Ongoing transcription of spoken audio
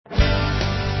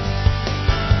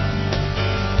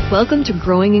Welcome to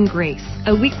Growing in Grace,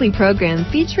 a weekly program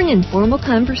featuring informal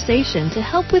conversation to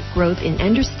help with growth in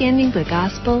understanding the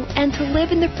gospel and to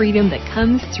live in the freedom that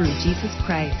comes through Jesus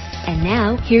Christ. And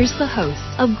now, here's the hosts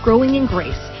of Growing in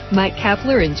Grace, Mike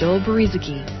Kapler and Joel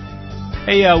Berizicki.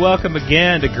 Hey, welcome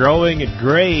again to Growing in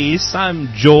Grace. I'm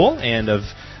Joel, and of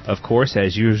course,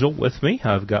 as usual, with me,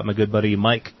 I've got my good buddy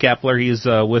Mike Kapler. He's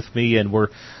with me, and we're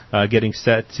getting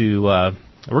set to...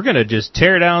 we're going to just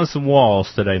tear down some walls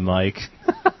today, Mike.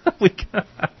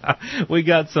 we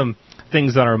got some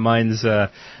things on our minds,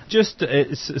 just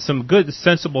some good,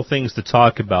 sensible things to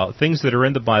talk about, things that are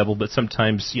in the Bible, but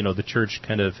sometimes, the church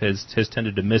kind of has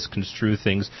tended to misconstrue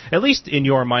things, at least in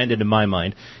your mind and in my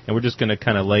mind, and we're just going to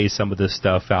kind of lay some of this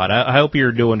stuff out. I hope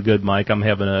you're doing good, Mike. I'm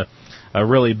having a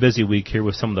really busy week here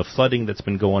with some of the flooding that's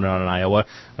been going on in Iowa.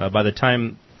 By the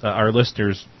time our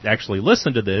listeners actually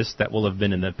listen to this, that will have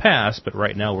been in the past, but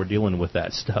right now we're dealing with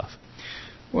that stuff.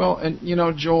 Well, and,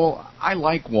 Joel, I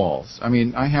like walls. I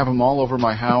mean, I have them all over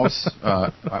my house.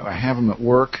 I have them at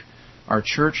work. Our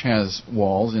church has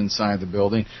walls inside the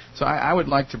building. So I would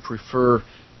like to prefer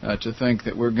to think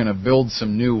that we're going to build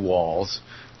some new walls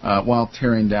while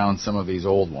tearing down some of these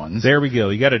old ones. There we go.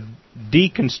 You got to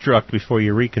deconstruct before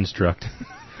you reconstruct.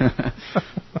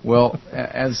 Well,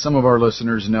 as some of our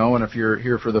listeners know, and if you're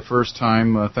here for the first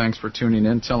time, thanks for tuning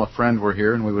in. Tell a friend we're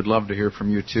here, and we would love to hear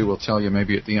from you, too. We'll tell you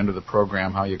maybe at the end of the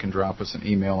program how you can drop us an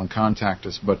email and contact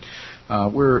us. But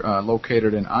we're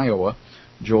located in Iowa.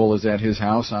 Joel is at his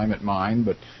house. I'm at mine.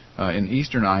 But in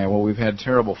eastern Iowa, we've had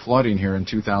terrible flooding here in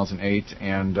 2008,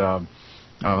 and a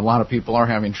lot of people are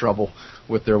having trouble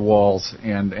with their walls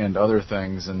and other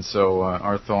things, and so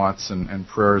our thoughts and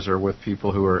prayers are with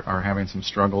people who are having some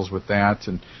struggles with that.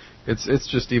 And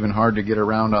it's just even hard to get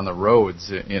around on the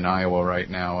roads in Iowa right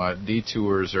now.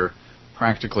 Detours are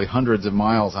practically hundreds of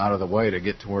miles out of the way to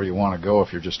get to where you want to go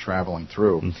if you're just traveling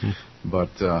through. Mm-hmm.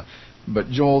 But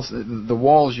Joel, the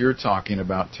walls you're talking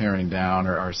about tearing down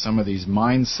are some of these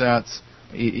mindsets,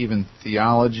 even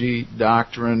theology,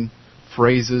 doctrine,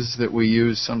 phrases that we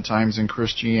use sometimes in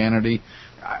Christianity.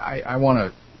 I want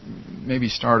to maybe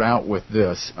start out with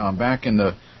this. Back in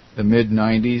the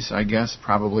mid-'90s, I guess,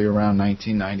 probably around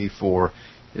 1994,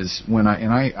 is when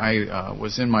I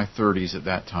was in my 30s at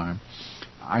that time.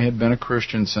 I had been a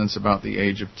Christian since about the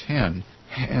age of 10.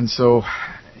 And so,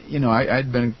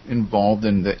 I'd been involved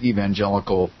in the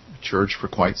evangelical church for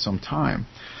quite some time.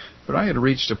 But I had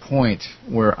reached a point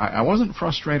where I wasn't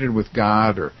frustrated with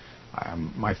God, or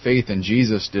my faith in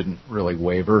Jesus didn't really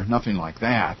waver, nothing like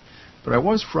that. But I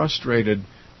was frustrated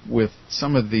with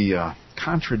some of the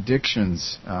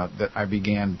contradictions that I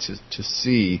began to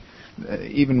see,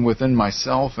 even within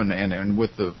myself and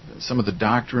with some of the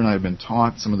doctrine I had been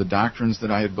taught, some of the doctrines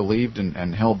that I had believed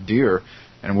and held dear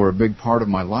and were a big part of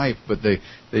my life, but they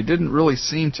didn't really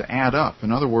seem to add up.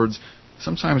 In other words,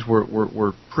 sometimes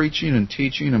we're preaching and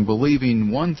teaching and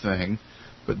believing one thing,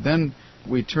 but then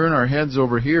we turn our heads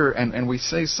over here and we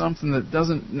say something that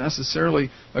doesn't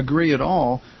necessarily agree at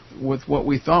all with what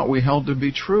we thought we held to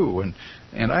be true.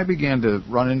 And I began to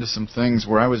run into some things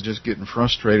where I was just getting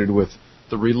frustrated with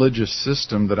the religious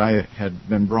system that I had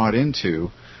been brought into,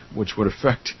 which would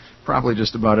affect probably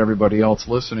just about everybody else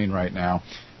listening right now.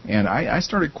 And I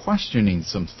started questioning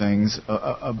some things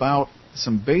about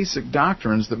some basic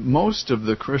doctrines that most of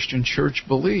the Christian church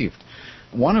believed.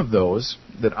 One of those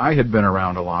that I had been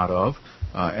around a lot of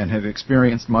and had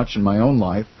experienced much in my own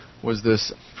life was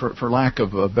this, for lack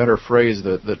of a better phrase,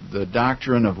 the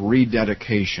doctrine of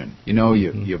rededication.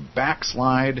 You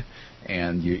backslide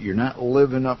and you're not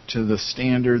living up to the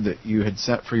standard that you had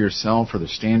set for yourself or the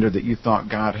standard that you thought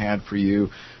God had for you.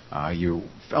 You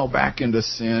fell back into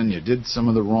sin. You did some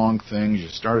of the wrong things. You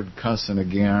started cussing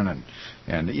again,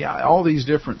 and all these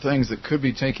different things that could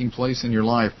be taking place in your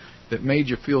life that made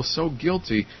you feel so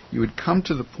guilty, you would come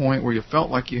to the point where you felt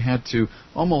like you had to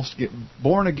almost get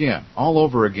born again, all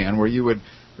over again, where you would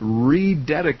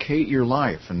rededicate your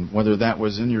life, and whether that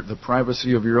was in the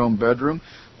privacy of your own bedroom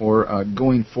or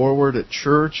going forward at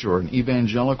church or an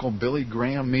evangelical Billy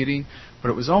Graham meeting, but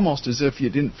it was almost as if you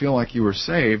didn't feel like you were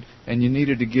saved and you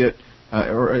needed to get,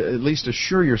 or at least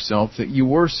assure yourself that you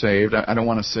were saved. I don't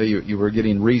want to say you were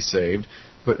getting resaved,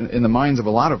 but in the minds of a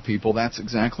lot of people, that's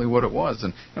exactly what it was.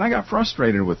 And I got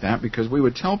frustrated with that because we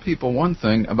would tell people one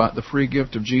thing about the free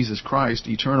gift of Jesus Christ,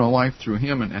 eternal life through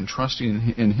Him and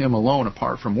trusting in Him alone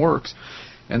apart from works.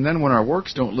 And then when our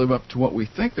works don't live up to what we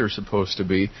think they're supposed to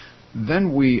be,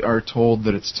 then we are told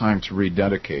that it's time to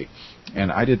rededicate.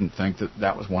 And I didn't think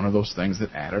that was one of those things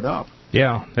that added up.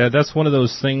 Yeah, that's one of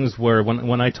those things where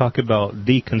when I talk about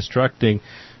deconstructing,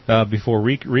 before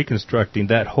reconstructing,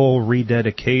 that whole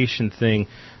rededication thing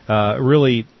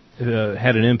really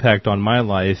had an impact on my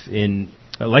life in,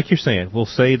 like you're saying, we'll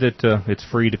say that it's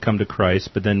free to come to Christ,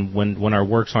 but then when our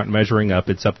works aren't measuring up,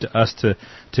 it's up to us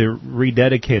to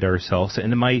rededicate ourselves.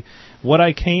 And what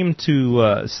I came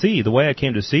to see, the way I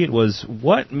came to see it was,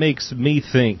 what makes me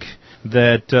think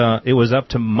that it was up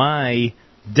to my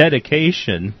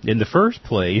dedication in the first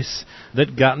place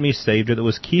that got me saved, or that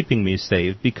was keeping me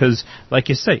saved? Because, like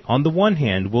you say, on the one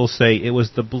hand, we'll say it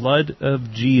was the blood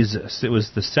of Jesus. It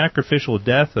was the sacrificial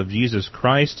death of Jesus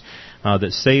Christ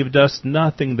that saved us.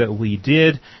 Nothing that we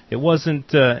did. It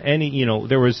wasn't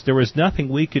there was nothing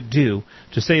we could do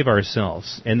to save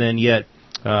ourselves. And then yet,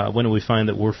 when we find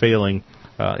that we're failing,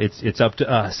 it's up to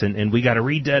us, and we got to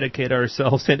rededicate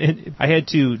ourselves. And I had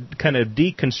to kind of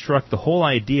deconstruct the whole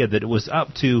idea that it was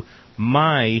up to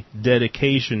my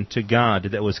dedication to God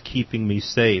that was keeping me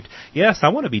saved. Yes, I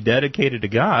want to be dedicated to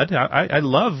God. I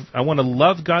want to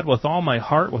love God with all my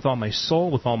heart, with all my soul,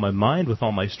 with all my mind, with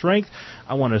all my strength.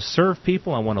 I want to serve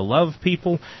people. I want to love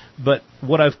people. But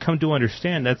what I've come to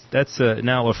understand, that's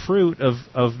now a fruit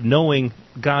of knowing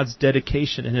God's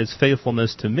dedication and His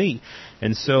faithfulness to me.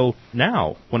 And so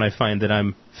now, when I find that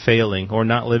I'm failing or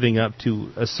not living up to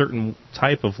a certain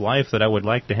type of life that I would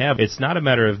like to have, it's not a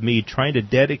matter of me trying to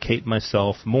dedicate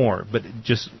myself more, but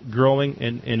just growing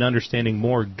and understanding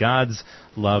more God's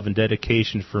love and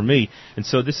dedication for me. And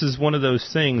so this is one of those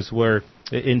things where,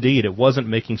 indeed, it wasn't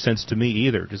making sense to me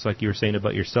either, just like you were saying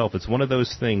about yourself. It's one of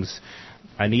those things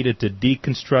I needed to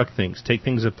deconstruct things, take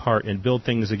things apart, and build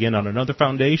things again on another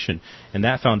foundation, and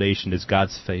that foundation is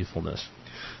God's faithfulness.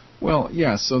 Well,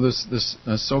 yeah, so this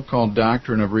so-called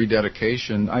doctrine of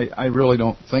rededication, I really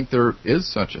don't think there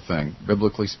is such a thing,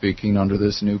 biblically speaking, under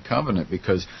this new covenant,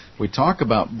 because we talk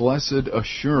about blessed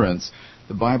assurance.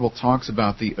 The Bible talks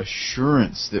about the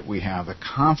assurance that we have, the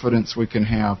confidence we can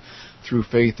have through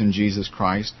faith in Jesus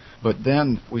Christ. But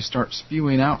then we start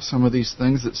spewing out some of these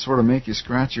things that sort of make you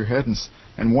scratch your head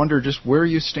and wonder just where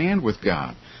you stand with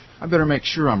God. I better make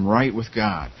sure I'm right with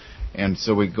God. And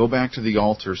so we go back to the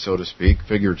altar, so to speak,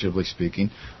 figuratively speaking,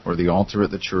 or the altar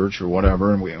at the church or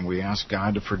whatever, and we ask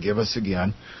God to forgive us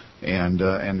again. And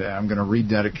I'm going to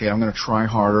rededicate. I'm going to try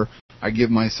harder. I give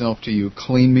myself to you.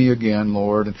 Clean me again,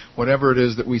 Lord. And whatever it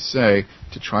is that we say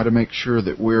to try to make sure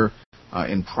that we're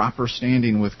in proper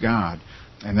standing with God.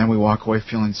 And then we walk away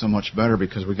feeling so much better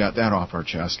because we got that off our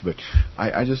chest. But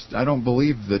I don't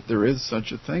believe that there is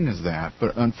such a thing as that.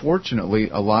 But unfortunately,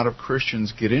 a lot of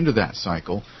Christians get into that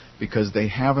cycle because they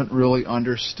haven't really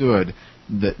understood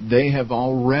that they have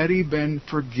already been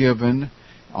forgiven,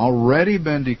 already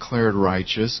been declared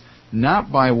righteous,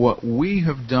 not by what we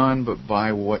have done, but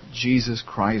by what Jesus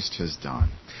Christ has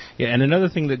done. Yeah, and another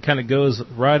thing that kind of goes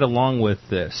right along with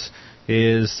this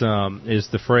is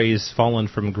the phrase "fallen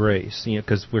from grace,"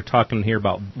 because we're talking here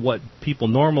about what people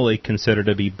normally consider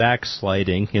to be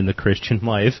backsliding in the Christian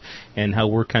life, and how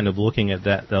we're kind of looking at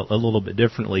that a little bit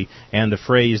differently. And the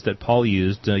phrase that Paul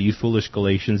used, "You foolish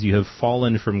Galatians, you have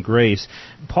fallen from grace."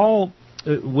 Paul,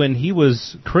 when he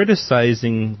was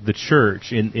criticizing the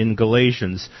church in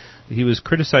Galatians, he was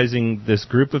criticizing this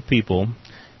group of people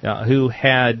who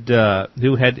had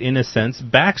in a sense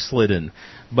backslidden.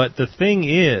 But the thing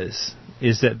is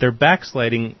that their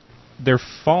backsliding, their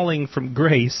falling from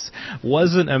grace,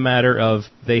 wasn't a matter of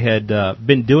they had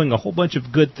been doing a whole bunch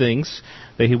of good things.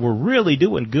 They were really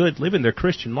doing good, living their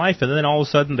Christian life, and then all of a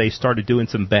sudden they started doing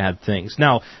some bad things.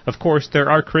 Now, of course,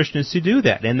 there are Christians who do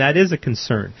that, and that is a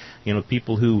concern.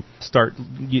 People who start,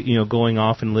 going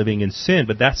off and living in sin.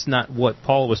 But that's not what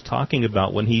Paul was talking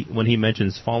about when he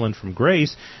mentions fallen from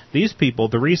grace. These people,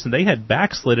 the reason they had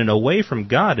backslidden away from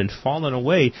God and fallen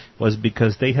away was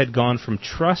because they had gone from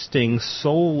trusting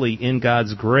solely in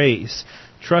God's grace,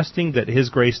 trusting that His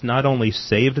grace not only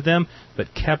saved them,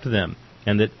 but kept them.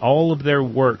 And that all of their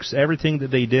works, everything that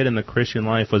they did in the Christian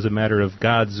life was a matter of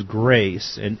God's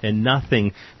grace and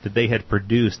nothing that they had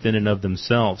produced in and of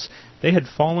themselves. They had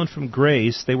fallen from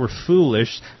grace. They were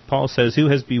foolish. Paul says, "Who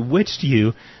has bewitched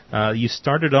you?" You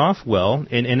started off well.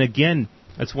 And again,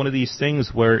 that's one of these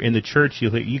things where in the church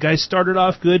you guys started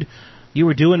off good. You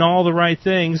were doing all the right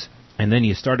things. And then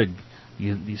you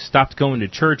stopped going to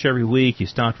church every week. You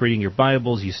stopped reading your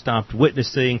Bibles. You stopped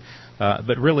witnessing.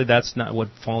 But really, that's not what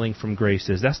falling from grace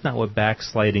is. That's not what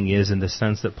backsliding is in the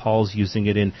sense that Paul's using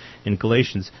it in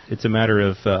Galatians. It's a matter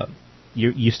of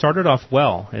you started off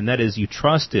well, and that is you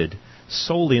trusted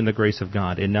solely in the grace of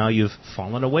God, and now you've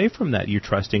fallen away from that. You're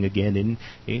trusting again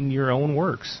in your own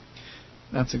works.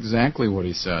 That's exactly what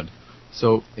he said.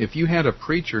 So if you had a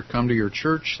preacher come to your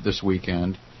church this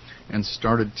weekend and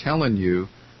started telling you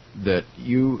that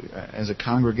you, as a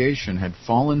congregation, had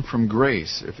fallen from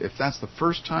grace. If that's the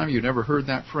first time you'd ever heard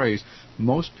that phrase,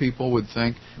 most people would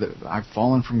think that I've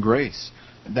fallen from grace.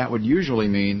 That would usually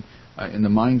mean, in the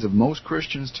minds of most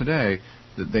Christians today,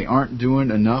 that they aren't doing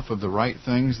enough of the right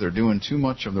things, they're doing too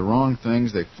much of the wrong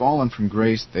things, they've fallen from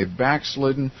grace, they've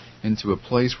backslidden into a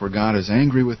place where God is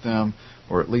angry with them,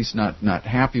 or at least not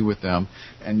happy with them.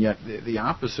 And yet the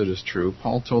opposite is true.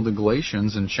 Paul told the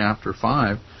Galatians in chapter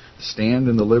 5, stand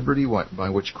in the liberty by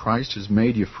which Christ has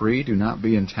made you free. Do not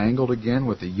be entangled again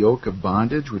with the yoke of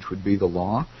bondage, which would be the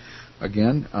law.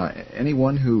 Again,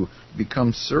 anyone who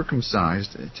becomes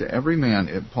circumcised, to every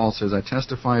man, Paul says, I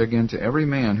testify again to every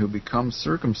man who becomes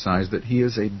circumcised that he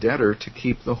is a debtor to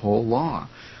keep the whole law.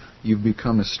 You've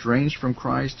become estranged from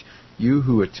Christ. You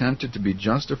who attempted to be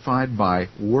justified by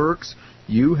works,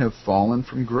 you have fallen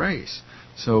from grace.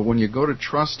 So when you go to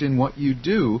trust in what you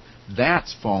do,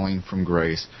 that's falling from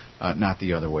grace, not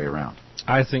the other way around.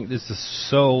 I think this is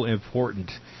so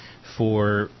important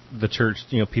for the church,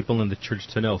 people in the church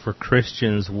to know, for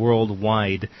Christians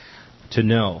worldwide to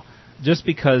know. Just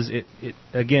because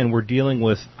again, we're dealing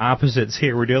with opposites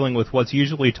here. We're dealing with what's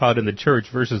usually taught in the church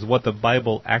versus what the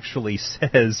Bible actually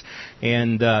says.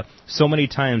 And so many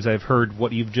times I've heard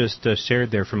what you've just shared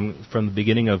there from the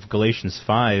beginning of Galatians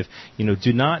 5.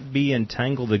 Do not be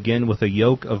entangled again with a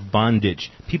yoke of bondage.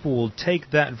 People will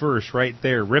take that verse right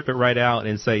there, rip it right out,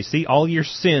 and say, see, all your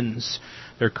sins,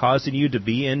 they're causing you to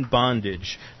be in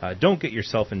bondage. Don't get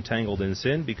yourself entangled in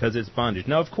sin because it's bondage.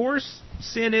 Now, of course,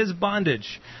 sin is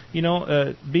bondage.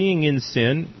 Being in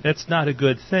sin, that's not a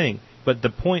good thing. But the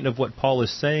point of what Paul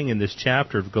is saying in this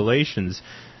chapter of Galatians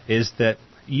is that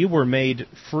you were made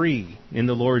free in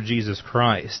the Lord Jesus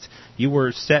Christ. You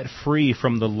were set free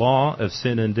from the law of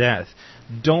sin and death.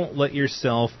 Don't let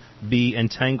yourself be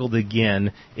entangled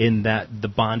again in the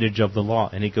bondage of the law.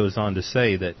 And he goes on to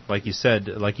say that, like you said,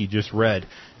 like you just read,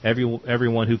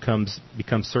 everyone who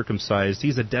becomes circumcised,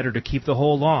 he's a debtor to keep the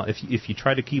whole law. If you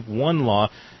try to keep one law,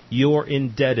 you're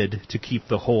indebted to keep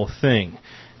the whole thing.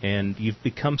 And you've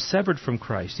become severed from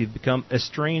Christ. You've become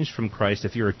estranged from Christ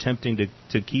if you're attempting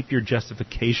to keep your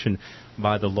justification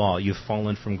by the law. You've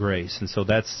fallen from grace. And so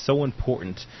that's so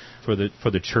important for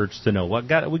the church to know.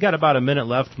 We got about a minute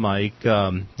left, Mike.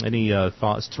 Any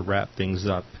thoughts to wrap things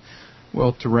up?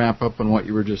 Well, to wrap up on what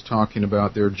you were just talking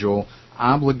about there, Joel,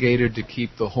 obligated to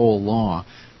keep the whole law,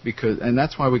 and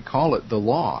that's why we call it the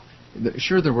law.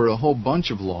 Sure, there were a whole bunch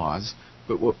of laws,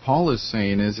 but what Paul is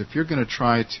saying is if you're going to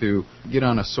try to get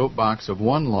on a soapbox of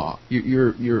one law,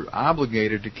 you're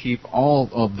obligated to keep all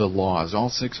of the laws, all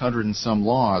 600 and some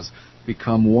laws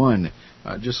become one.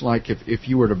 Just like if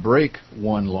you were to break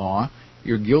one law,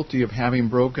 you're guilty of having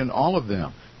broken all of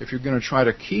them. If you're going to try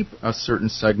to keep a certain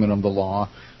segment of the law,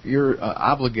 you're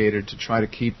obligated to try to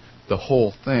keep the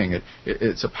whole thing.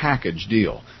 It's a package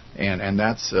deal. And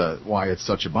that's why it's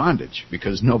such a bondage,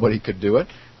 because nobody could do it.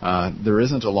 There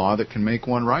isn't a law that can make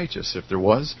one righteous. If there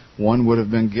was, one would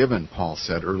have been given, Paul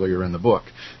said earlier in the book.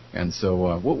 And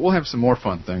so we'll have some more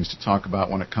fun things to talk about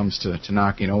when it comes to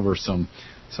knocking over some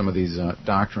of these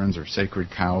doctrines or sacred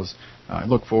cows. I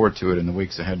look forward to it in the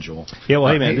weeks ahead, Joel. Yeah,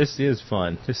 well, hey, man, this is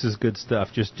fun. This is good stuff.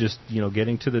 Just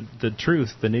getting to the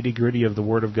truth, the nitty-gritty of the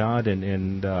Word of God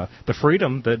and the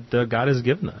freedom that God has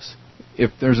given us.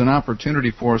 If there's an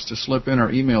opportunity for us to slip in our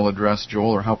email address,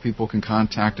 Joel, or how people can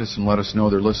contact us and let us know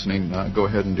they're listening, go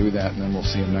ahead and do that, and then we'll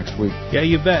see them next week. Yeah,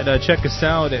 you bet. Check us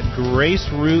out at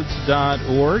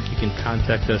graceroots.org. You can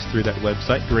contact us through that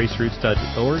website,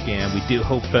 graceroots.org, and we do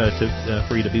hope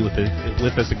for you to be with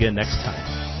us again next time.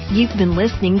 You've been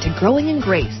listening to Growing in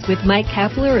Grace with Mike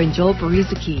Kapler and Joel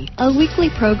Beruzacki, a weekly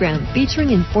program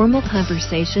featuring informal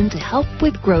conversation to help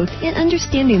with growth in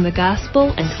understanding the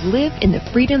gospel and to live in the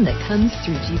freedom that comes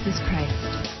through Jesus Christ.